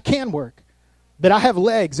 that I can work, that I have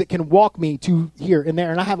legs that can walk me to here and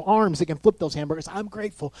there, and I have arms that can flip those hamburgers. I'm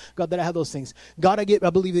grateful, God, that I have those things. God, I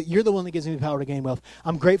believe that you're the one that gives me the power to gain wealth.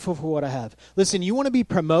 I'm grateful for what I have. Listen, you want to be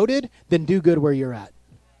promoted, then do good where you're at.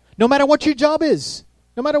 No matter what your job is.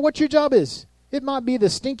 No matter what your job is. It might be the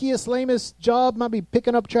stinkiest, lamest job, might be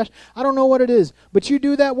picking up trash. I don't know what it is. But you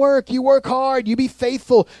do that work. You work hard. You be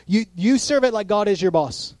faithful. You serve it like God is your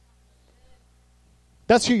boss.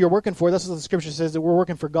 That's who you're working for. That's what the scripture says, that we're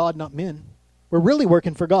working for God, not men. We're really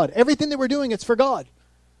working for God. Everything that we're doing, it's for God.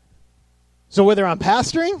 So whether I'm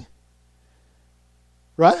pastoring,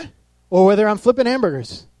 right? Or whether I'm flipping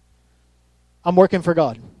hamburgers, I'm working for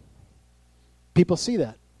God. People see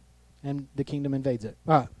that. And the kingdom invades it.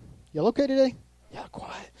 All right. Y'all okay today? Yeah,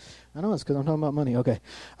 quiet. I know it's because I'm talking about money. Okay.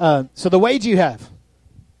 So the wage you have.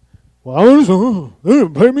 Well, they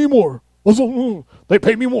didn't pay me more. They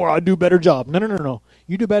pay me more. I do a better job. No.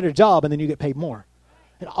 You do a better job and then you get paid more.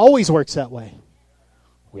 It always works that way.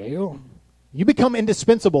 Well, you become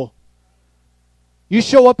indispensable. You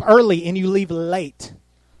show up early and you leave late.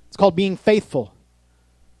 It's called being faithful.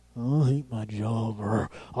 Oh, I hate my job. Or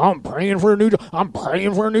I'm praying for a new job. I'm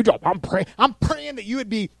praying that you would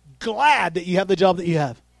be glad that you have the job that you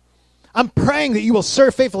have. I'm praying that you will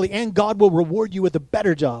serve faithfully and God will reward you with a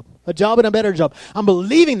better job. A job and a better job. I'm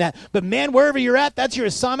believing that. But man, wherever you're at, that's your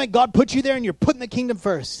assignment. God put you there and you're putting the kingdom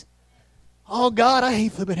first. Oh God, I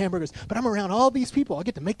hate flipping hamburgers. But I'm around all these people. I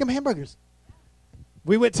get to make them hamburgers.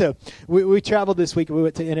 We traveled this week. We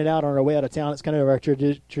went to In-N-Out on our way out of town. It's kind of our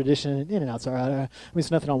tradition. In-N-Out's all right. I mean,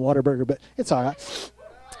 it's nothing on Whataburger, but it's all right.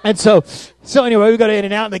 And so anyway, we go to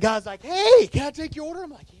In-N-Out, and the guy's like, "Hey, can I take your order?" I'm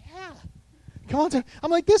like, "Yeah, come on." I'm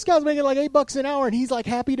like, "This guy's making like $8 an hour, and he's like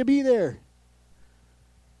happy to be there.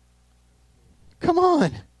 Come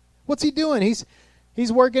on, what's he doing? He's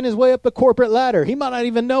working his way up the corporate ladder. He might not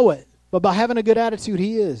even know it, but by having a good attitude,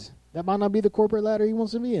 he is. That might not be the corporate ladder he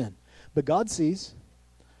wants to be in, but God sees."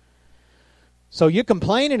 So you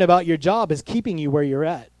complaining about your job is keeping you where you're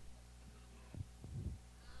at.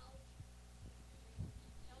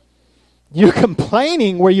 You're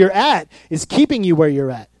complaining where you're at is keeping you where you're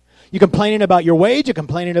at. You're complaining about your wage. You're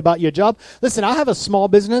complaining about your job. Listen, I have a small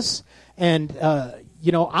business, and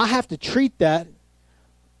I have to treat that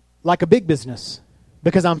like a big business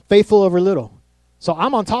because I'm faithful over little. So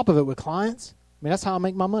I'm on top of it with clients. I mean, that's how I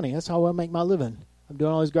make my money. That's how I make my living. I'm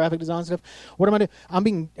doing all this graphic design stuff. What am I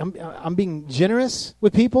doing? I'm being generous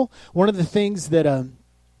with people. One of the things that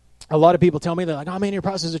a lot of people tell me, they're like, "Oh man, your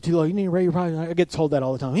prices are too low. You need to raise your prices." I get told that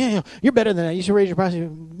all the time. Yeah, you're better than that. You should raise your prices.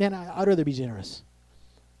 Man, I'd rather be generous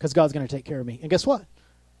because God's going to take care of me. And guess what?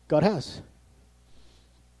 God has.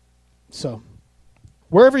 So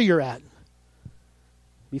wherever you're at,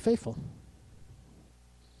 be faithful.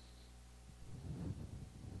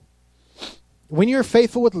 When you're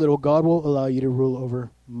faithful with little, God will allow you to rule over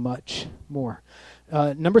much more.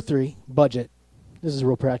 Number 3, budget. This is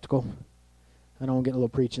real practical. I know I'm getting a little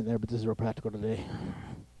preaching there, but this is real practical today.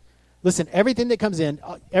 Listen, everything that comes in,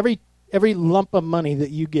 every lump of money that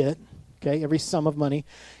you get, okay, every sum of money,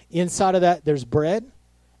 inside of that there's bread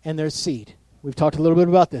and there's seed. We've talked a little bit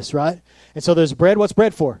about this, right? And so there's bread. What's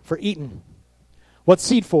bread for? For eating. What's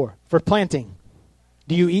seed for? For planting.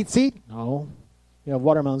 Do you eat seed? No. You know,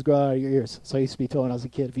 watermelons grow out of your ears. So I used to be told when I was a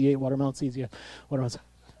kid, if you ate watermelon seeds, you have watermelons.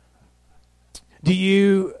 Do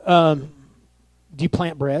you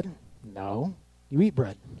plant bread? No. You eat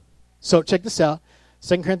bread. So check this out.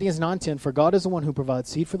 2 Corinthians 9:10, "For God is the one who provides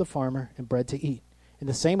seed for the farmer and bread to eat. In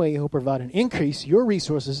the same way, He will provide and increase your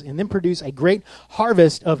resources and then produce a great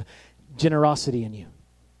harvest of generosity in you."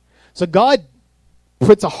 So God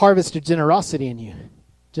puts a harvest of generosity in you.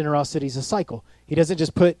 Generosity is a cycle. He doesn't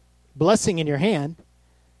just put blessing in your hand,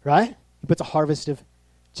 right? He puts a harvest of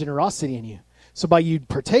generosity in you. So by you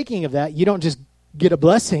partaking of that, you don't just get a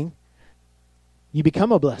blessing, you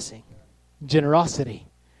become a blessing. Generosity,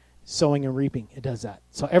 sowing and reaping, it does that.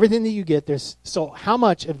 So everything that you get, so how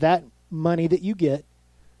much of that money that you get,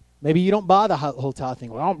 maybe you don't buy the whole tithe thing.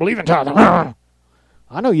 Well, I don't believe in tithing.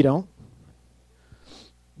 I know you don't.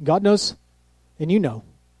 God knows, and you know,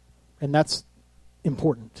 and that's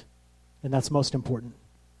important, and that's most important.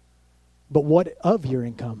 But what of your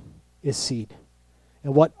income is seed?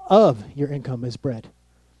 And what of your income is bread?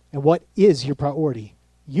 And what is your priority?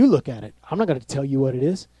 You look at it. I'm not going to tell you what it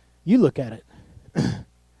is. You look at it.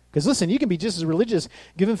 Because listen, you can be just as religious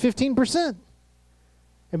giving 15%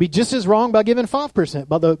 and be just as wrong by giving 5%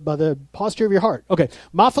 by the posture of your heart. Okay,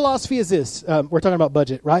 my philosophy is this. We're talking about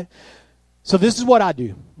budget, right? So this is what I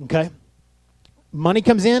do, okay? Money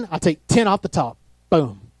comes in, I take 10 off the top.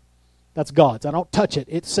 Boom. That's God's. I don't touch it.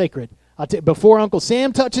 It's sacred. Before Uncle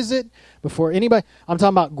Sam touches it, before anybody, I'm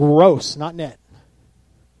talking about gross, not net.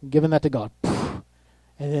 I'm giving that to God.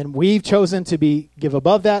 And then we've chosen to give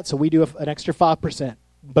above that, so we do an extra 5%.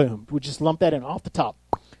 Boom. We just lump that in off the top.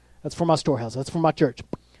 That's for my storehouse. That's for my church.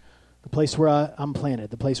 The place where I'm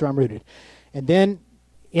planted, the place where I'm rooted. And then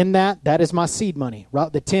in that is my seed money.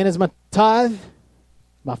 Right? The 10 is my tithe.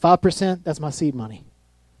 My 5%, that's my seed money.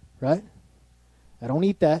 Right? I don't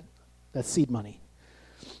eat that. That's seed money.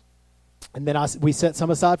 And then we set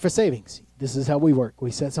some aside for savings. This is how we work.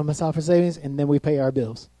 We set some aside for savings, and then we pay our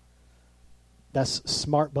bills. That's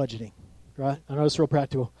smart budgeting, right? I know it's real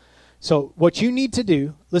practical. So what you need to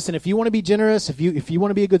do, listen, if you want to be generous, if you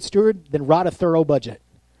want to be a good steward, then write a thorough budget.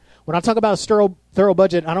 When I talk about a thorough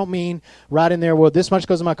budget, I don't mean right in there, well, this much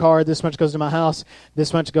goes to my car, this much goes to my house,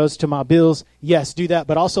 this much goes to my bills. Yes, do that,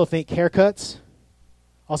 but also think haircuts.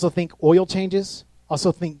 Also think oil changes.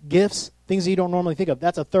 Also think gifts, things that you don't normally think of.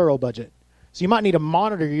 That's a thorough budget. So you might need to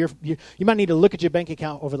monitor you might need to look at your bank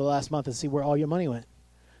account over the last month and see where all your money went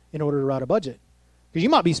in order to write a budget. Because you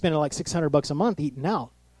might be spending like $600 a month eating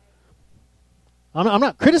out. I'm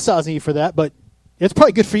not criticizing you for that, but it's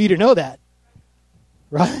probably good for you to know that.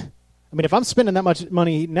 Right? I mean, if I'm spending that much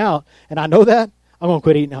money eating out and I know that, I'm going to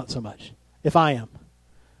quit eating out so much. If I am.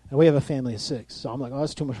 And we have a family of 6. So I'm like, oh,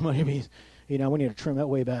 that's too much money. We need to trim that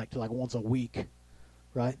way back to like once a week.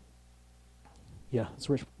 Right? Yeah, it's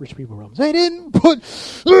rich people problems. They didn't put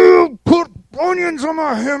onions on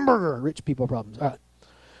my hamburger. Rich people problems. All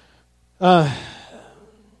right.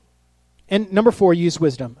 And number 4, use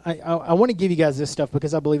wisdom. I want to give you guys this stuff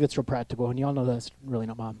because I believe it's real practical, and y'all know that's really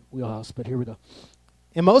not my wheelhouse, but here we go.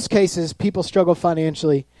 In most cases, people struggle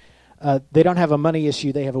financially. They don't have a money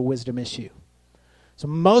issue, they have a wisdom issue. So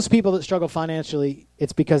most people that struggle financially,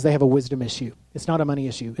 it's because they have a wisdom issue. It's not a money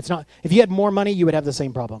issue. It's not. If you had more money, you would have the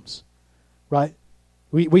same problems, right?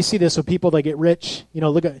 We see this with people that get rich. You know,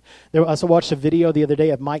 look at. I also watched a video the other day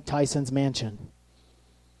of Mike Tyson's mansion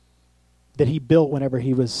that he built whenever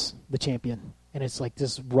he was the champion, and it's like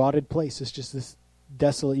this rotted place. It's just this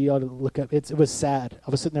desolate. You ought to look up. It was sad. I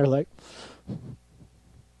was sitting there like,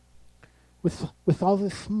 with all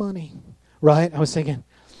this money, right? I was thinking,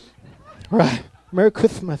 right. Merry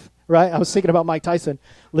Christmas, right? I was thinking about Mike Tyson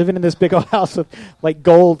living in this big old house with like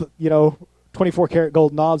gold, 24 karat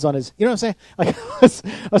gold knobs on his, you know what I'm saying? Like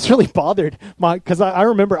I was really bothered, Mike, because I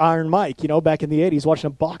remember Iron Mike, back in the 80s watching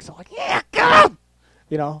him box. I'm like, yeah, God!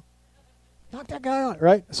 Knock that guy out,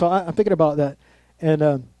 right? So I'm thinking about that.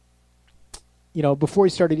 And, before he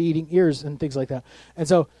started eating ears and things like that. And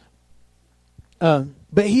so,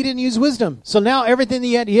 but he didn't use wisdom. So now everything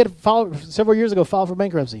he had to file several years ago, filed for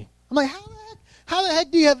bankruptcy. I'm like, how the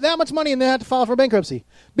heck do you have that much money and then have to file for bankruptcy?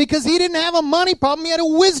 Because he didn't have a money problem. He had a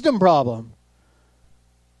wisdom problem.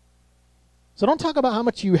 So don't talk about how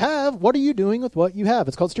much you have. What are you doing with what you have?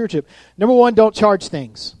 It's called stewardship. Number 1, don't charge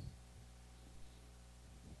things.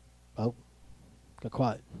 Oh, got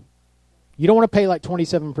quiet. You don't want to pay like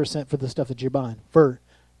 27% for the stuff that you're buying, for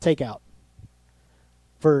takeout,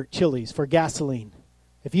 for Chili's, for gasoline.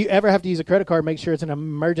 If you ever have to use a credit card, make sure it's an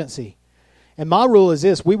emergency. And my rule is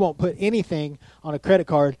this: we won't put anything on a credit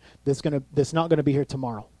card that's not gonna be here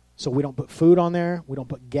tomorrow. So we don't put food on there, we don't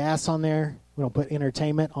put gas on there, we don't put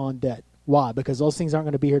entertainment on debt. Why? Because those things aren't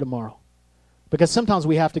gonna be here tomorrow. Because sometimes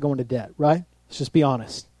we have to go into debt, right? Let's just be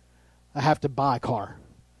honest. I have to buy a car,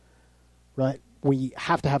 right? We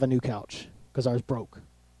have to have a new couch because ours broke.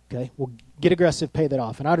 Okay, well, get aggressive, pay that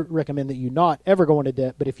off. And I'd recommend that you not ever go into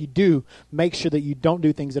debt, but if you do, make sure that you don't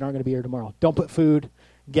do things that aren't going to be here tomorrow. Don't put food,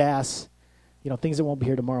 gas, things that won't be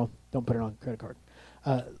here tomorrow. Don't put it on a credit card.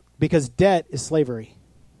 Because debt is slavery.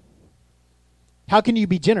 How can you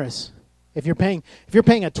be generous if you're paying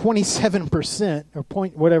a 27% or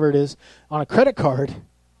point whatever it is on a credit card?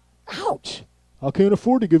 Ouch! I can't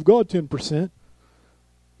afford to give God 10%.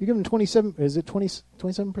 You give them 27. Is it 27%?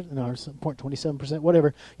 No, 0.27%.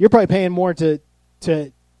 Whatever. You're probably paying more to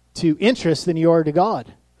interest than you are to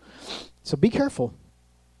God. So be careful.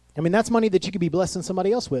 I mean, that's money that you could be blessing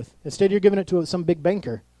somebody else with. Instead, you're giving it to some big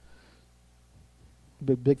banker.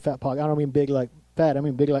 Big fat pocket. I don't mean big like fat. I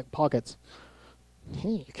mean big like pockets.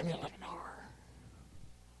 Hey, give me $11. I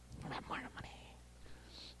don't have money.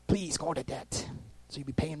 Please go into debt. So you'll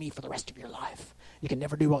be paying me for the rest of your life. You can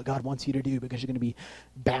never do what God wants you to do because you're going to be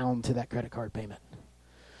bound to that credit card payment.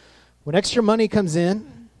 When extra money comes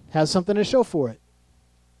in, have something to show for it.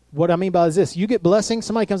 What I mean by is this: you get blessing,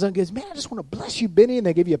 somebody comes up and goes, man, I just want to bless you, Benny, and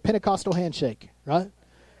they give you a Pentecostal handshake, right?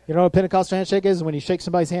 You know what a Pentecostal handshake is? When you shake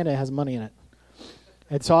somebody's hand, it has money in it.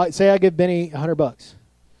 And so I give Benny $100.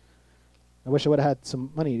 I wish I would have had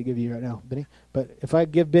some money to give you right now, Benny. But if I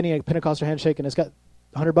give Benny a Pentecostal handshake and it's got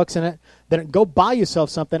 $100 in it, then go buy yourself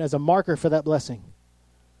something as a marker for that blessing.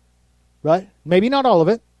 Right? Maybe not all of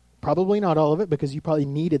it. Probably not all of it, because you probably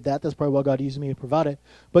needed that. That's probably why God used me to provide it.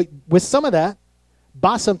 But with some of that,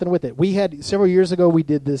 buy something with it. We had, several years ago, we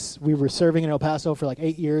did this. We were serving in El Paso for like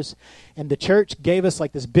 8 years, and the church gave us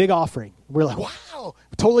like this big offering. We're like, wow,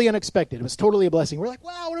 totally unexpected. It was totally a blessing. We're like,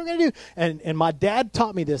 wow, what are we going to do? And my dad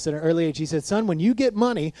taught me this at an early age. He said, son, when you get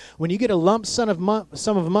money, when you get a lump sum of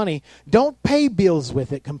money, don't pay bills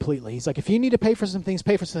with it completely. He's like, if you need to pay for some things,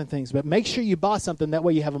 pay for some things, but make sure you buy something. That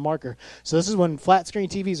way you have a marker. So this is when flat screen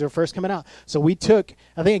TVs were first coming out. So we took,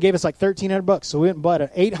 I think it gave us like $1,300. So we went and bought an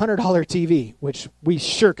 $800 TV, which we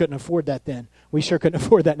sure couldn't afford that then. We sure couldn't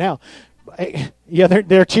afford that now. Yeah,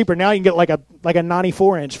 they're cheaper now. You can get like a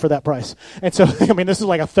 94-inch for that price. And so, I mean, this is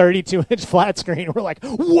like a 32-inch flat screen. We're like,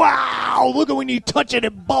 wow, look at when you touch it,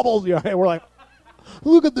 it bubbles. We're like,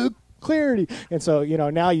 look at the clarity. And so,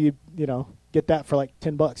 now you get that for like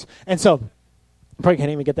 $10. And so, probably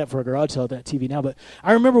can't even get that for a garage sale, that TV now. But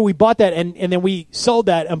I remember we bought that, and then we sold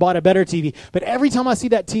that and bought a better TV. But every time I see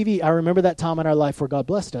that TV, I remember that time in our life where God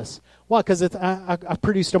blessed us. Why? Because I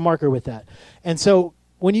produced a marker with that. And so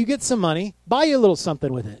when you get some money, buy you a little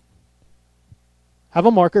something with it. Have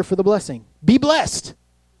a marker for the blessing. Be blessed.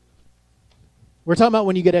 We're talking about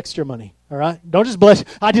when you get extra money, all right? Don't just bless.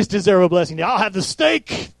 I just deserve a blessing. I'll have the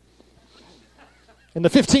steak and the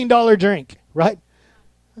 $15 drink, right?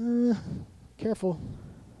 Careful.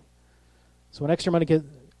 So when extra money gets,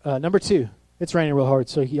 number 2, It's raining real hard,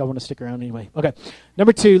 so y'all want to stick around anyway. Okay.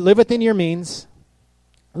 Number 2, live within your means.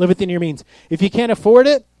 Live within your means. If you can't afford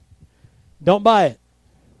it, don't buy it.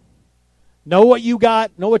 Know what you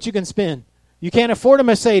got. Know what you can spend. You can't afford a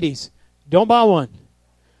Mercedes. Don't buy one.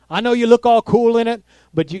 I know you look all cool in it,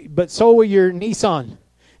 but so will your Nissan.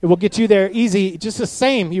 It will get you there easy. Just the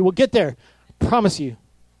same. You will get there. I promise you.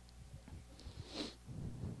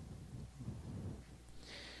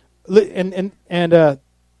 And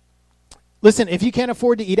listen, if you can't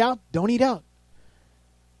afford to eat out, don't eat out.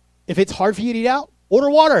 If it's hard for you to eat out, order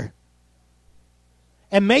water.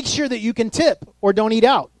 And make sure that you can tip or don't eat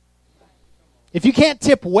out. If you can't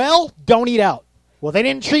tip well, don't eat out. Well, they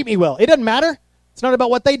didn't treat me well. It doesn't matter. It's not about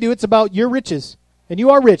what they do. It's about your riches. And you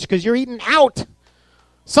are rich because you're eating out.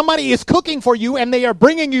 Somebody is cooking for you and they are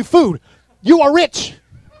bringing you food. You are rich.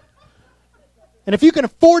 And if you can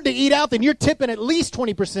afford to eat out, then you're tipping at least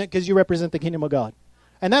 20% because you represent the kingdom of God.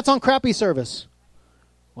 And that's on crappy service.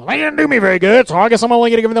 Well, they didn't do me very good, so I guess I'm only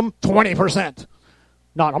going to give them 20%.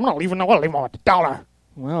 I'm not leaving them with $1.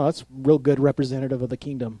 Well, that's real good representative of the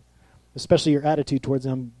kingdom. Especially your attitude towards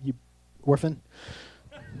them, you orphan.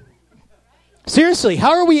 Seriously,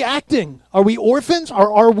 how are we acting? Are we orphans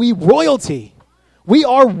or are we royalty? We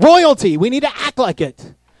are royalty. We need to act like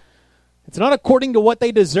it. It's not according to what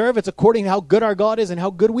they deserve. It's according to how good our God is and how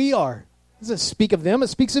good we are. It doesn't speak of them. It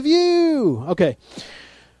speaks of you. Okay.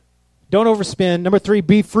 Don't overspend. Number 3,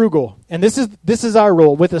 be frugal. And this is our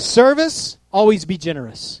rule. With a service, always be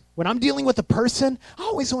generous. When I'm dealing with a person, I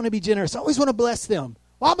always want to be generous. I always want to bless them.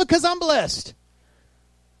 Why? Because I'm blessed.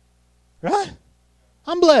 Right?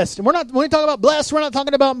 I'm blessed. And when we talk about blessed, we're not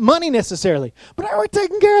talking about money necessarily. But we're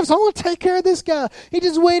taken care of, so I want to take care of this guy. He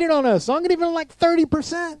just waited on us. So I'm going to give him like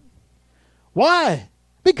 30%. Why?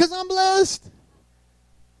 Because I'm blessed.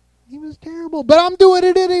 He was terrible, but I'm doing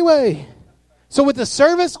it anyway. So with the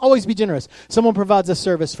service, always be generous. Someone provides a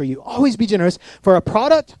service for you. Always be generous. For a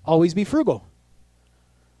product, always be frugal.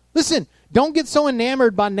 Listen, don't get so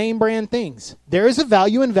enamored by name brand things. There is a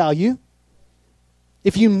value in value.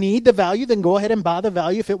 If you need the value, then go ahead and buy the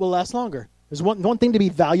value if it will last longer. There's one thing to be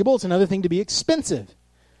valuable. It's another thing to be expensive.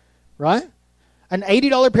 Right? An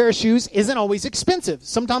 $80 pair of shoes isn't always expensive.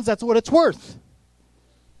 Sometimes that's what it's worth.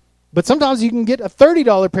 But sometimes you can get a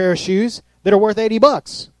 $30 pair of shoes that are worth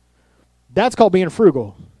 $80. That's called being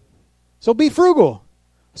frugal. So be frugal.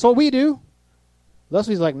 That's what we do.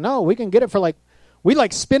 Leslie's like, no, we can get it for we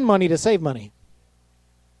spend money to save money.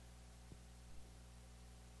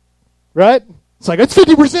 Right? It's like, it's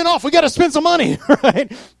 50% off. We got to spend some money.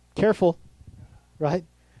 Right? Careful. Right?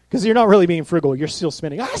 Because you're not really being frugal. You're still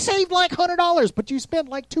spending. I saved like $100, but you spent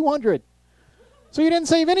like $200. So you didn't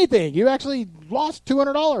save anything. You actually lost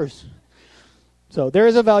 $200. So there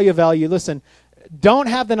is a value. Listen, don't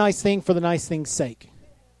have the nice thing for the nice thing's sake.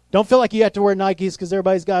 Don't feel like you have to wear Nikes because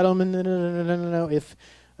everybody's got them. And no. If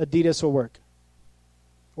Adidas will work.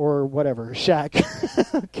 Or whatever. Shaq.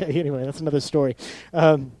 Okay, anyway, that's another story.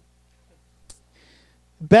 What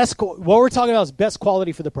we're talking about is best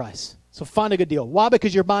quality for the price. So find a good deal. Why?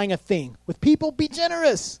 Because you're buying a thing. With people, be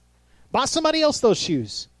generous. Buy somebody else those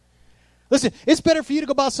shoes. Listen, it's better for you to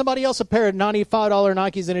go buy somebody else a pair of $95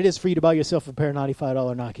 Nikes than it is for you to buy yourself a pair of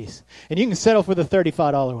 $95 Nikes. And you can settle for the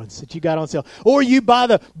 $35 ones that you got on sale. Or you buy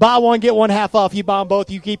one, get one half off. You buy them both.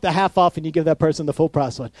 You keep the half off and you give that person the full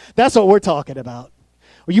price one. That's what we're talking about.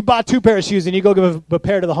 Or you buy 2 pairs of shoes and you go give a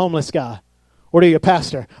pair to the homeless guy. Or to your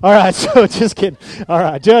pastor. All right, so just kidding. All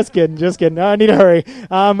right, just kidding. I need to hurry.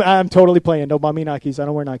 I'm totally playing. Don't buy me Nikes. I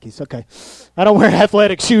don't wear Nikes. Okay. I don't wear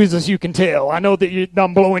athletic shoes, as you can tell. I know that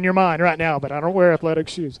I'm blowing your mind right now, but I don't wear athletic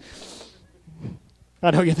shoes.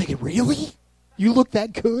 I know you're thinking, really? You look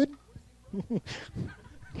that good?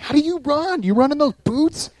 How do you run? You run in those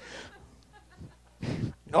boots?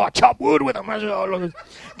 No, I chop wood with them.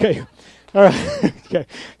 Okay. All right. Okay.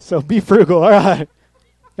 So be frugal. All right.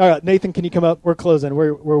 All right, Nathan, can you come up? We're closing.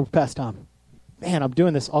 We're past time. Man, I'm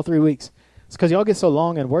doing this all 3 weeks. It's because y'all get so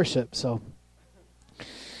long in worship. So,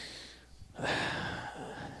 now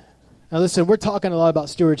listen, we're talking a lot about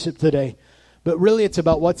stewardship today, but really it's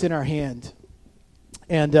about what's in our hand.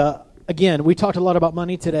 And again, we talked a lot about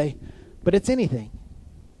money today, but it's anything.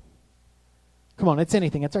 Come on, it's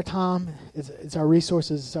anything. It's our time. It's our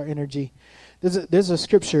resources. It's our energy. There's a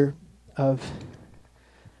scripture of.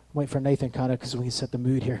 Wait for Nathan kind of because we can set the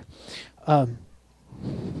mood here.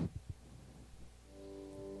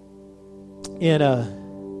 In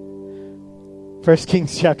 1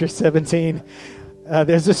 Kings chapter 17,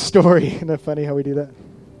 there's a story. Isn't that funny how we do that?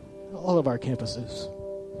 All of our campuses.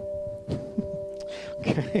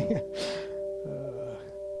 Okay.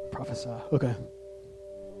 Prophesy. Okay.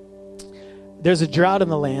 there's a drought in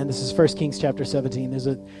the land. This is 1 Kings chapter 17. There's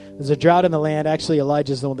a drought in the land. Actually,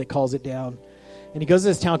 Elijah's the one that calls it down. And he goes to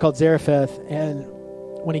this town called Zarephath. And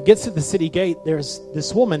when he gets to the city gate, there's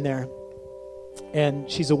this woman there. And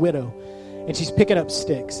she's a widow. And she's picking up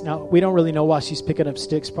sticks. Now, we don't really know why she's picking up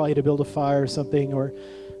sticks, probably to build a fire or something, or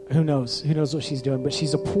who knows? Who knows what she's doing? But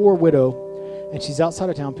she's a poor widow, and she's outside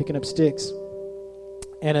of town picking up sticks.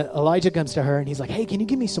 And Elijah comes to her, and he's like, hey, can you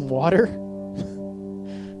give me some water?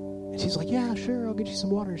 And she's like, yeah, sure, I'll get you some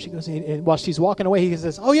water. And she goes, and while she's walking away, he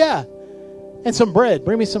says, oh, yeah, and some bread.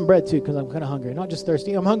 Bring me some bread, too, because I'm kind of hungry. Not just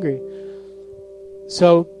thirsty, I'm hungry.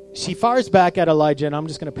 So she fires back at Elijah, and I'm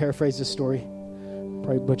just going to paraphrase this story,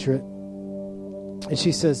 probably butcher it. And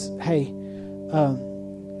she says, hey,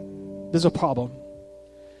 there's a problem.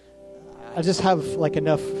 I just have like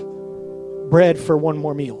enough bread for one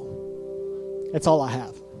more meal. That's all I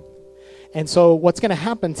have. And so what's going to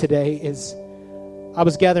happen today is I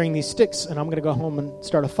was gathering these sticks, and I'm going to go home and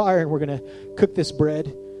start a fire, and we're going to cook this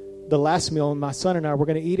bread, the last meal, and my son and I, we're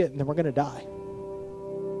going to eat it, and then we're going to die.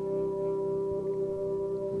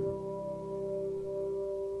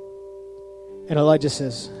 And Elijah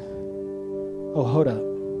says, oh, hold up.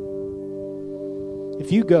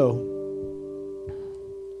 If you go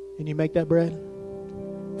and you make that bread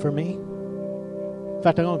for me, in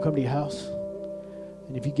fact, I'm going to come to your house,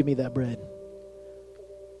 and if you give me that bread,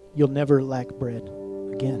 you'll never lack bread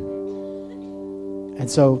again. And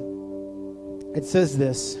so it says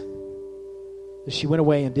this, that she went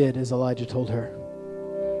away and did as Elijah told her.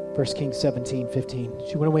 1 Kings 17:15.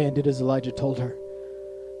 She went away and did as Elijah told her.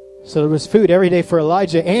 So there was food every day for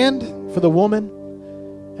Elijah and for the woman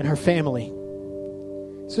and her family.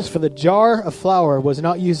 It says, for the jar of flour was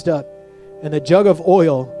not used up, and the jug of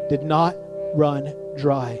oil did not run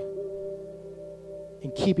dry.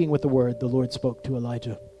 In keeping with the word, the Lord spoke to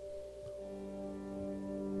Elijah.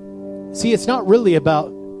 See, it's not really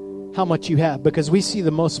about how much you have, because we see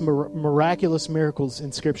the most miraculous miracles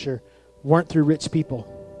in Scripture weren't through rich people.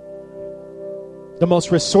 The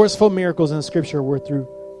most resourceful miracles in Scripture were through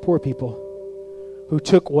poor people who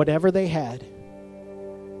took whatever they had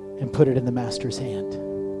and put it in the master's hand.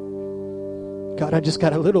 God, I just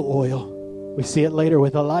got a little oil. We see it later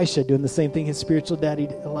with Elisha doing the same thing his spiritual daddy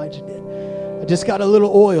Elijah did. I just got a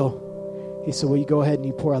little oil. He said, well, you go ahead and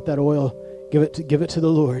you pour out that oil, give it to the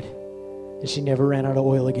Lord. And she never ran out of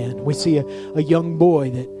oil again. We see a young boy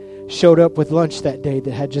that showed up with lunch that day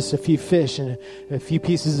that had just a few fish and a few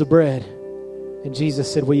pieces of bread. And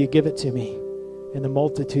Jesus said, will you give it to me? And the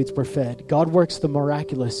multitudes were fed. God works the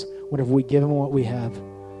miraculous whenever we give him what we have.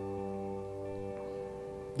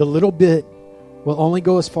 The little bit will only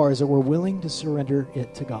go as far as that we're willing to surrender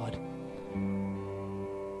it to God. And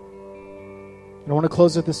I want to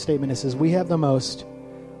close with this statement. It says, we have the most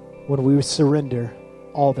when we surrender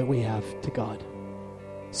all that we have to God.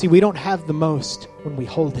 See, we don't have the most when we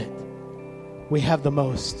hold it. We have the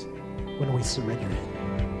most when we surrender it.